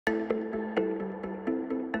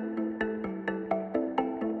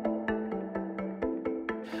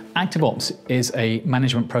ActiveOps is a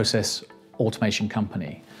management process automation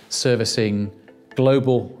company servicing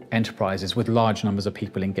global enterprises with large numbers of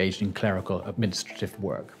people engaged in clerical administrative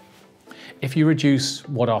work. If you reduce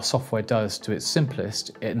what our software does to its simplest,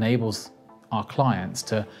 it enables our clients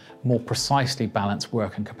to more precisely balance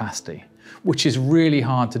work and capacity, which is really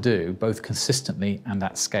hard to do both consistently and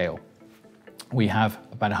at scale. We have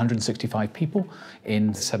about 165 people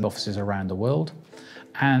in 7 offices around the world,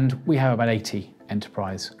 and we have about 80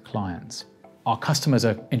 enterprise clients. Our customers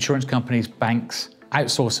are insurance companies, banks,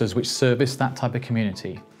 outsourcers which service that type of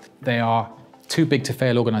community. They are too big to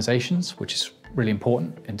fail organizations, which is really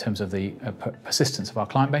important in terms of the persistence of our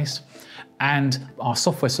client base. And our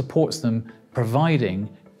software supports them providing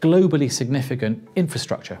globally significant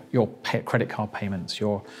infrastructure, your credit card payments,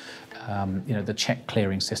 your the check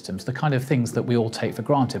clearing systems, the kind of things that we all take for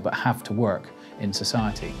granted but have to work in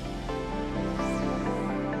society.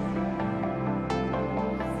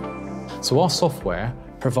 So our software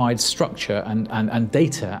provides structure and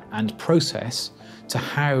data and process to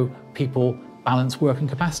how people balance work and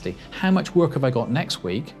capacity. How much work have I got next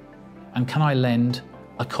week, and can I lend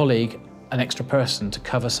a colleague an extra person to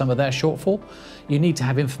cover some of their shortfall? You need to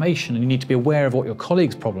have information and you need to be aware of what your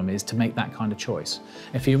colleague's problem is to make that kind of choice.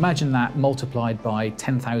 If you imagine that multiplied by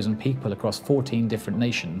 10,000 people across 14 different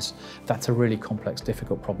nations, that's a really complex,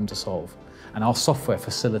 difficult problem to solve. And our software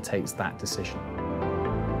facilitates that decision.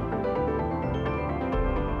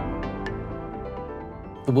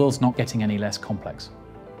 The world's not getting any less complex.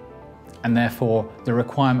 And therefore, the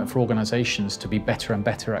requirement for organizations to be better and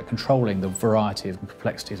better at controlling the variety of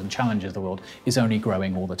complexities and challenges of the world is only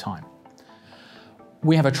growing all the time.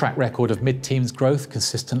 We have a track record of mid-teens growth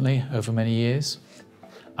consistently over many years,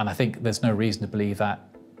 and I think there's no reason to believe that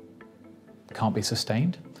can't be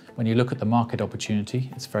sustained. When you look at the market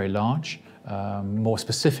opportunity, it's very large. More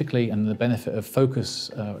specifically, and the benefit of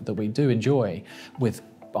focus that we do enjoy with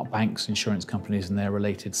banks, insurance companies and their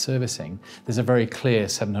related servicing, there's a very clear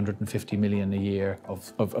 750 million a year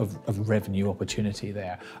of revenue opportunity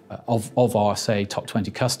there. Of our, say, top 20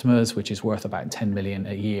 customers, which is worth about 10 million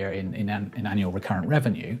a year in annual recurrent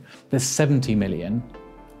revenue, there's 70 million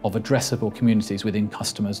of addressable communities within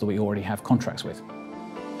customers that we already have contracts with.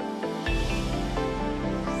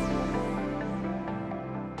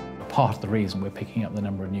 Part of the reason we're picking up the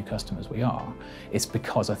number of new customers we are is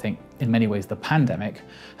because I think in many ways the pandemic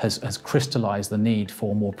has crystallized the need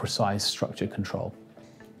for more precise structured control.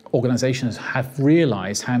 Organizations have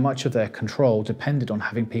realized how much of their control depended on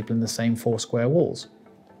having people in the same 4 square walls.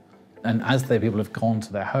 And as the people have gone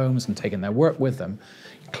to their homes and taken their work with them,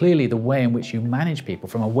 clearly the way in which you manage people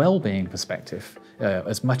from a well-being perspective,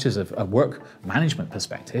 as much as a work management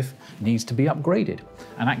perspective, needs to be upgraded.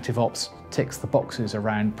 And ActiveOps ticks the boxes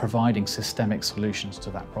around providing systemic solutions to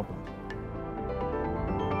that problem.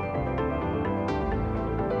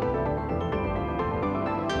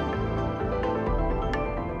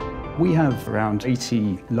 We have around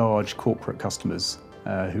 80 large corporate customers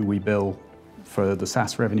who we bill for the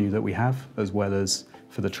SaaS revenue that we have, as well as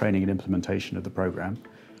for the training and implementation of the program.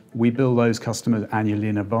 We bill those customers annually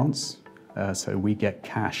in advance, so we get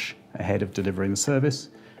cash ahead of delivering the service,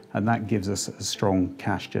 and that gives us a strong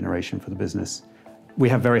cash generation for the business. We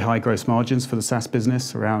have very high gross margins for the SaaS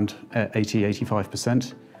business, around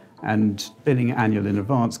 80–85%, and billing annual in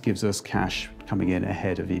advance gives us cash coming in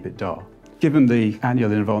ahead of EBITDA. Given the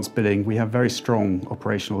annual in advance billing, we have very strong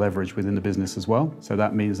operational leverage within the business as well. So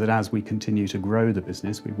that means that as we continue to grow the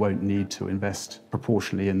business, we won't need to invest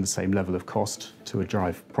proportionally in the same level of cost to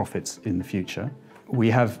drive profits in the future. We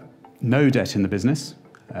have no debt in the business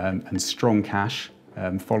and strong cash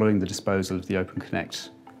following the disposal of the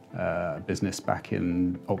OpenConnect business back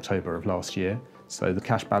in October of last year. So the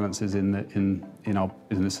cash balances in our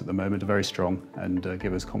business at the moment are very strong and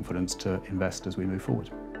give us confidence to invest as we move forward.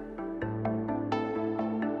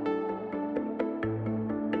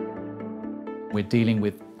 We're dealing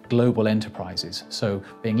with global enterprises, so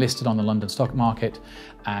being listed on the London stock market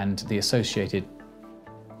and the associated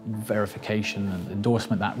verification and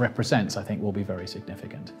endorsement that represents, I think, will be very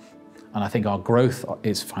significant. And I think our growth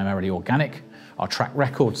is primarily organic. Our track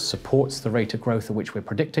record supports the rate of growth at which we're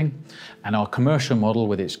predicting, and our commercial model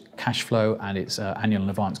with its cash flow and its annual in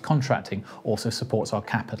advance contracting also supports our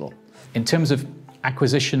capital. In terms of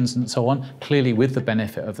acquisitions and so on, clearly with the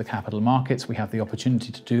benefit of the capital markets, we have the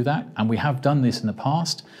opportunity to do that, and we have done this in the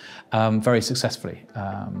past very successfully.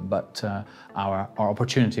 But our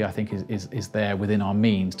opportunity, I think, is there within our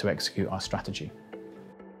means to execute our strategy.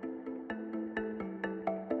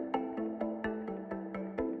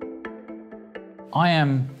 I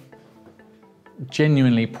am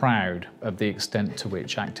genuinely proud of the extent to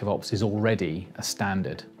which ActiveOps is already a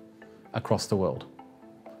standard across the world.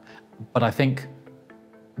 But I think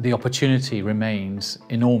the opportunity remains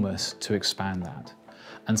enormous to expand that.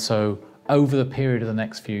 And so over the period of the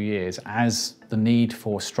next few years, as the need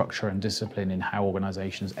for structure and discipline in how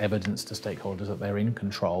organizations evidence to stakeholders that they're in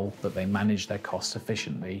control, that they manage their costs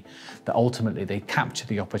efficiently, that ultimately they capture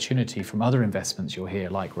the opportunity from other investments you'll hear,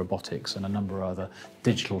 like robotics and a number of other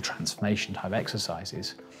digital transformation type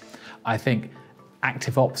exercises, I think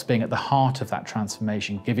ActiveOps being at the heart of that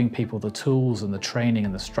transformation, giving people the tools and the training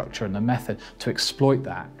and the structure and the method to exploit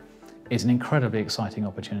that, is an incredibly exciting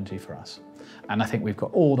opportunity for us. And I think we've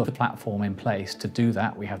got all the platform in place to do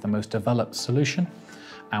that. We have the most developed solution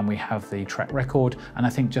and we have the track record. And I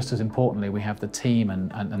think just as importantly, we have the team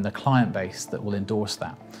and the client base that will endorse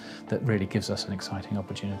that, that really gives us an exciting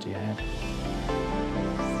opportunity ahead.